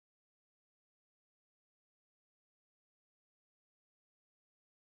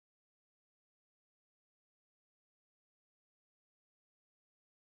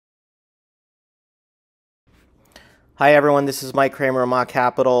Hi everyone, this is Mike Kramer of Mott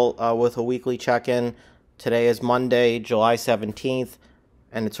Capital with a weekly check-in. Today is Monday, July 17th,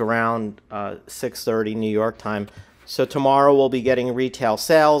 and it's around 6:30 New York time. So tomorrow we'll be getting retail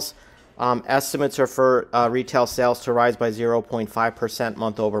sales. Estimates are for retail sales to rise by 0.5%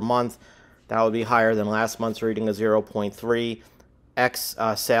 month over month. That would be higher than last month's reading of 0.3.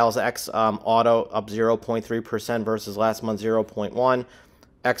 Sales auto up 0.3% versus last month's 0.1.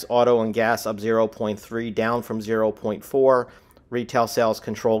 Auto and gas up 0.3, down from 0.4. Retail sales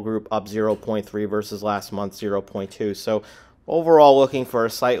control group up 0.3 versus last month's 0.2. So overall, looking for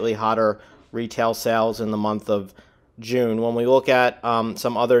a slightly hotter retail sales in the month of June. When we look at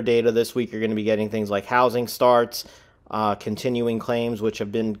some other data this week, you're going to be getting things like housing starts, continuing claims, which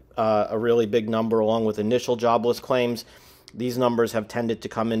have been a really big number, along with initial jobless claims. These numbers have tended to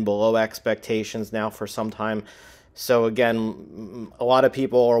come in below expectations now for some time. So again, a lot of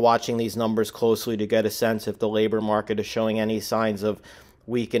people are watching these numbers closely to get a sense if the labor market is showing any signs of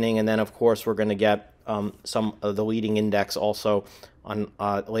weakening. And then, of course, we're going to get some of the leading index also on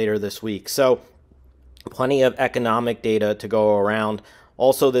later this week. So plenty of economic data to go around.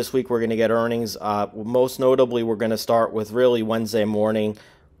 Also this week, we're going to get earnings. Most notably, we're going to start with really Wednesday morning.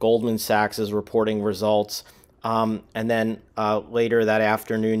 Goldman Sachs is reporting results. And then later that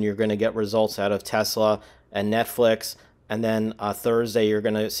afternoon, you're going to get results out of Tesla and Netflix, and then Thursday you're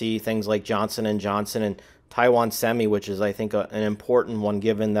going to see things like Johnson & Johnson and Taiwan Semi, which is, I think, an important one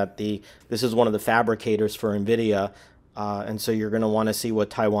given that this is one of the fabricators for NVIDIA, and so you're going to want to see what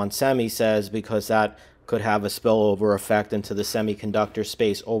Taiwan Semi says, because that could have a spillover effect into the semiconductor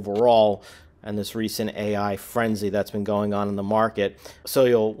space overall and this recent AI frenzy that's been going on in the market. So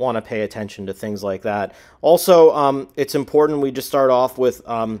you'll want to pay attention to things like that. Also, it's important we just start off with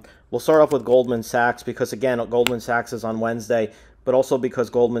we'll start off with Goldman Sachs, because again, Goldman Sachs is on Wednesday, but also because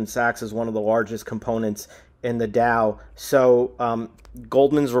Goldman Sachs is one of the largest components in the Dow. So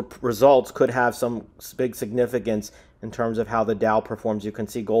Goldman's results could have some big significance in terms of how the Dow performs. You can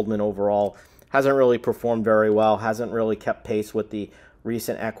see Goldman overall hasn't really performed very well, hasn't really kept pace with the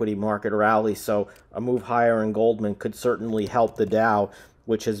recent equity market rally. So a move higher in Goldman could certainly help the Dow,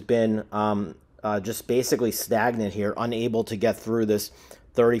 which has been just basically stagnant here, unable to get through this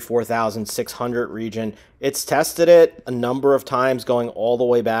 34,600 region. It's tested it a number of times, going all the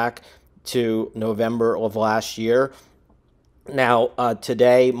way back to November of last year. Now,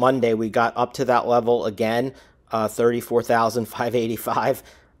 today, Monday, we got up to that level again, 34,585.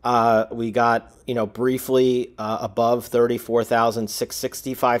 We got, briefly above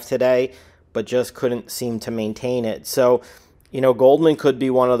 34,665 today, but just couldn't seem to maintain it. So, Goldman could be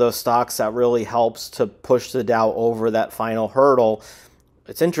one of those stocks that really helps to push the Dow over that final hurdle.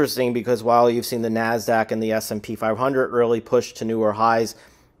 It's interesting because while you've seen the NASDAQ and the S&P 500 really push to newer highs,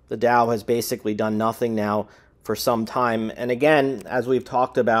 the Dow has basically done nothing now for some time. And again, as we've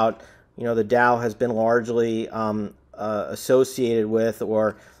talked about, the Dow has been largely associated with,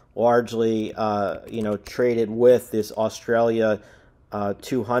 or largely, traded with this Australia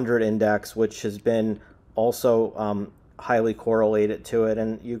 200 index, which has been also highly correlated to it.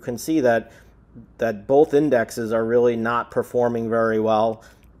 And you can see that both indexes are really not performing very well,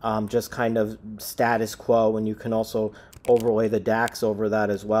 just kind of status quo. And you can also overlay the DAX over that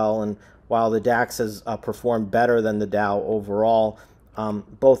as well. And while the DAX has performed better than the Dow overall,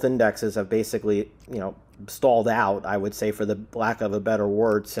 both indexes have basically, stalled out, I would say, for the lack of a better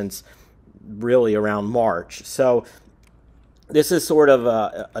word, since really around March. So this is sort of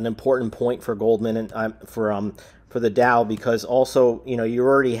an important point for Goldman and for the Dow, because also, you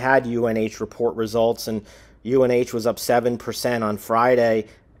already had UNH report results, and UNH was up 7% on Friday,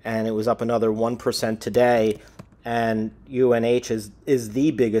 and it was up another 1% today. And UNH is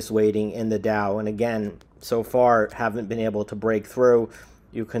the biggest weighting in the Dow, and again, so far haven't been able to break through.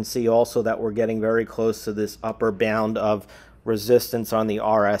 You can see also that we're getting very close to this upper bound of resistance on the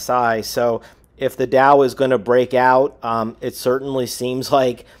RSI. So if the Dow is going to break out, it certainly seems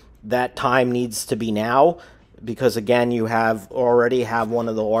like that time needs to be now, because again, you already have one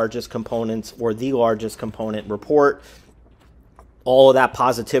of the largest components, or the largest component, report. All of that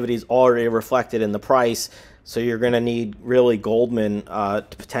positivity is already reflected in the price. So you're going to need really Goldman to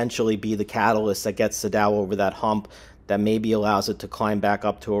potentially be the catalyst that gets the Dow over that hump, that maybe allows it to climb back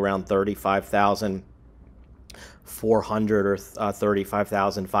up to around 35,400 or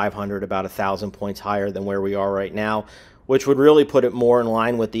 35,500, about 1,000 points higher than where we are right now, which would really put it more in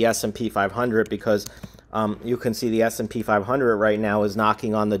line with the S&P 500, because you can see the S&P 500 right now is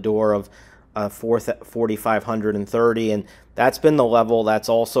knocking on the door of 4,530, and that's been the level that's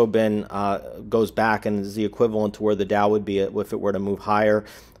also been goes back and is the equivalent to where the Dow would be if it were to move higher.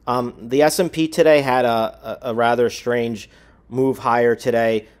 The S&P today had a rather strange move higher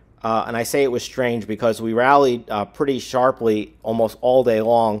today. And I say it was strange because we rallied pretty sharply almost all day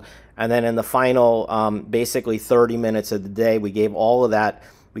long. And then in the final basically 30 minutes of the day, we gave all of that.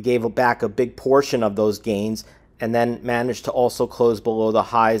 We gave back a big portion of those gains and then managed to also close below the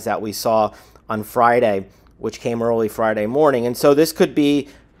highs that we saw on Friday, which came early Friday morning. And so this could be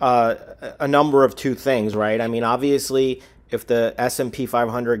a number of two things, right? I mean, obviously, if the S&P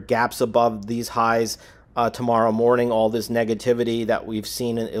 500 gaps above these highs tomorrow morning, all this negativity that we've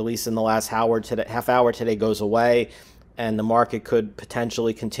seen, at least in the last half hour today, goes away, and the market could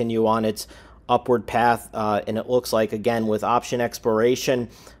potentially continue on its upward path. And it looks like, again, with option expiration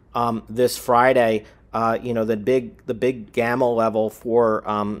this Friday, the big gamma level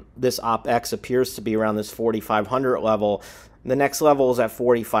for this OpX appears to be around this 4,500 level. The next level is at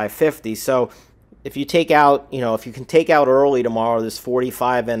 4,550. So if you take out, if you can take out early tomorrow this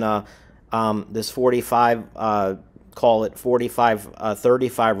 45 and this 45, call it 45,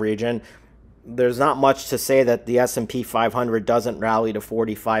 35 region, there's not much to say that the S&P 500 doesn't rally to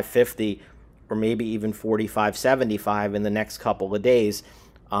 4550 or maybe even 4575 in the next couple of days.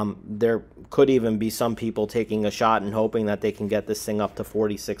 There could even be some people taking a shot and hoping that they can get this thing up to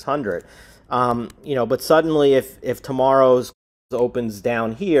 4600. But suddenly if tomorrow's opens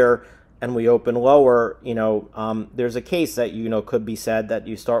down here and we open lower, there's a case that, could be said that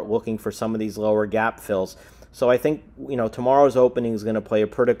you start looking for some of these lower gap fills. So I think, tomorrow's opening is going to play a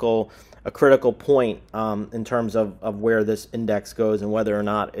critical point in terms of where this index goes and whether or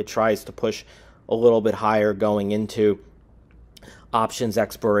not it tries to push a little bit higher going into options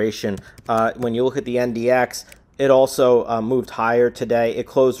expiration. When you look at the NDX, it also moved higher today. It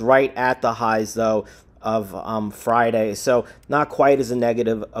closed right at the highs, though, of Friday. So not quite as a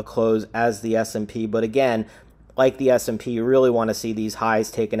negative a close as the S&P. But again, like the S&P, you really want to see these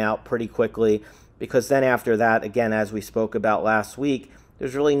highs taken out pretty quickly, because then after that, again, as we spoke about last week,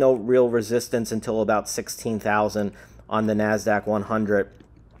 there's really no real resistance until about 16,000 on the NASDAQ 100.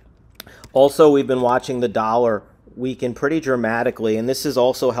 Also, we've been watching the dollar weaken pretty dramatically, and this is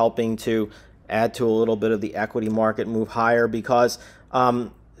also helping to add to a little bit of the equity market move higher, because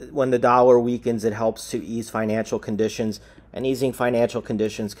when the dollar weakens, it helps to ease financial conditions, and easing financial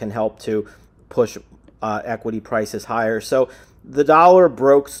conditions can help to push equity prices higher. So the dollar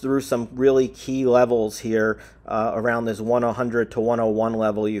broke through some really key levels here around this 100 to 101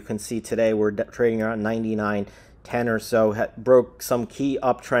 level. You can see today we're trading around 99.10 or so. Broke some key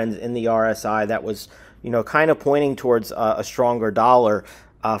uptrends in the RSI that was, kind of pointing towards a stronger dollar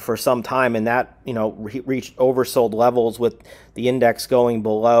for some time, and that, reached oversold levels with the index going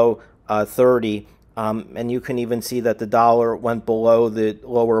below 30. And you can even see that the dollar went below the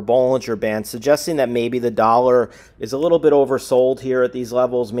lower Bollinger Band, suggesting that maybe the dollar is a little bit oversold here at these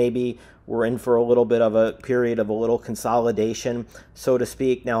levels. Maybe we're in for a little bit of a period of a little consolidation, so to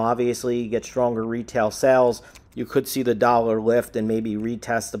speak. Now, obviously, you get stronger retail sales. You could see the dollar lift and maybe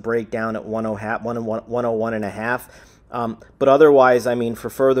retest the breakdown at 101.5. But otherwise, I mean, for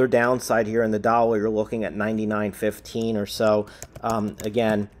further downside here in the dollar, you're looking at 99.15 or so.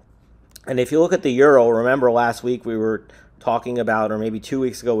 Again, and if you look at the euro, remember last week we were talking about, or maybe 2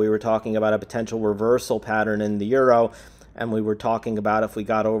 weeks ago, we were talking about a potential reversal pattern in the euro, and we were talking about if we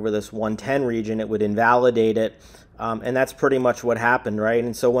got over this 110 region, it would invalidate it, and that's pretty much what happened, right?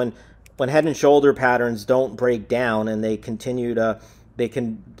 And so when head and shoulder patterns don't break down and they continue to, they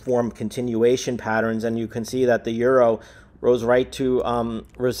can form continuation patterns, and you can see that the euro rose right to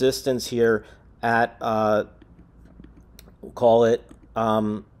resistance here at, we'll call it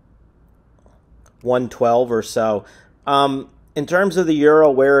 112 or so. In terms of the euro,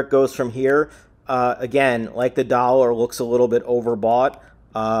 where it goes from here, again, like the dollar, looks a little bit overbought.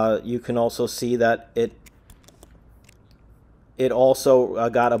 You can also see that it also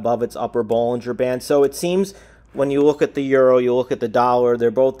got above its upper Bollinger Band. So it seems when you look at the euro, you look at the dollar,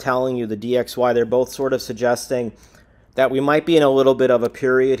 they're both telling you, the DXY, they're both sort of suggesting that we might be in a little bit of a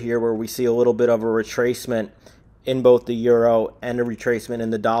period here where we see a little bit of a retracement in both the euro and a retracement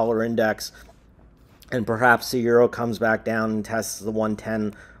in the dollar index. And perhaps the euro comes back down and tests the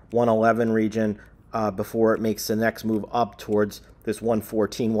 110, 111 region before it makes the next move up towards this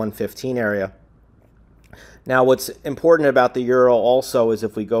 114, 115 area. Now, what's important about the euro also is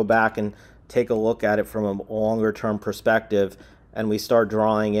if we go back and take a look at it from a longer term perspective, and we start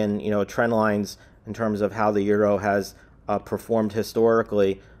drawing in, trend lines in terms of how the euro has performed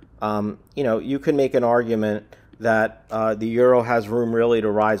historically, you can make an argument that the euro has room really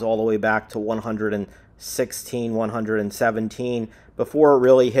to rise all the way back to 116, 117 before it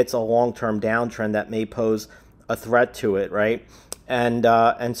really hits a long-term downtrend that may pose a threat to it, right?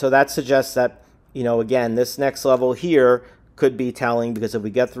 And so that suggests that, again, this next level here could be telling, because if we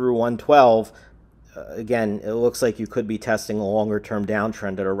get through 112, again, it looks like you could be testing a longer-term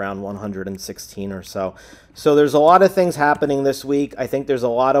downtrend at around 116 or so. So there's a lot of things happening this week. I think there's a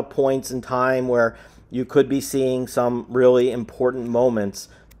lot of points in time where you could be seeing some really important moments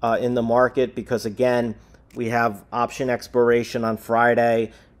in the market, because, again, we have option expiration on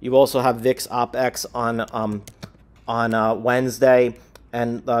Friday. You also have VIX OpEx on Wednesday.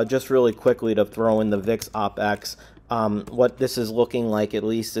 And just really quickly to throw in the VIX OpEx, what this is looking like, at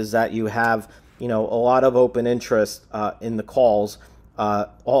least, is that you have a lot of open interest in the calls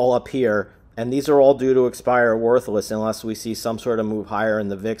all up here. And these are all due to expire worthless unless we see some sort of move higher in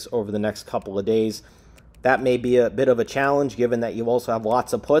the VIX over the next couple of days. That may be a bit of a challenge, given that you also have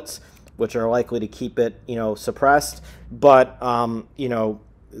lots of puts, which are likely to keep it, suppressed. But,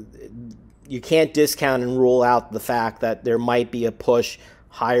 you can't discount and rule out the fact that there might be a push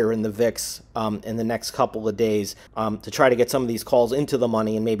higher in the VIX in the next couple of days to try to get some of these calls into the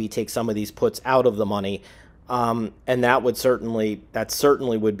money and maybe take some of these puts out of the money. And that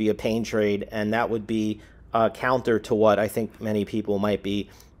certainly would be a pain trade, and that would be counter to what I think many people might be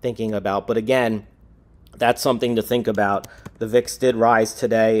thinking about. But again, that's something to think about. The VIX did rise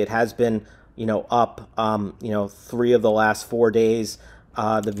today. It has been, up, 3 of the last 4 days.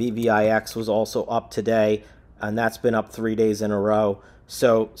 The VVIX was also up today, and that's been up 3 days in a row.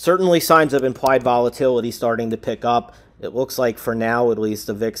 So certainly signs of implied volatility starting to pick up. It looks like for now, at least,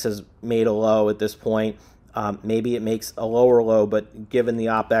 the VIX has made a low at this point. Maybe it makes a lower low, but given the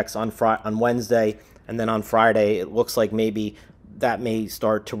OpEx on Wednesday and then on Friday, it looks like maybe that may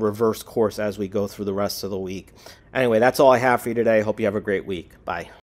start to reverse course as we go through the rest of the week. Anyway, that's all I have for you today. Hope you have a great week. Bye.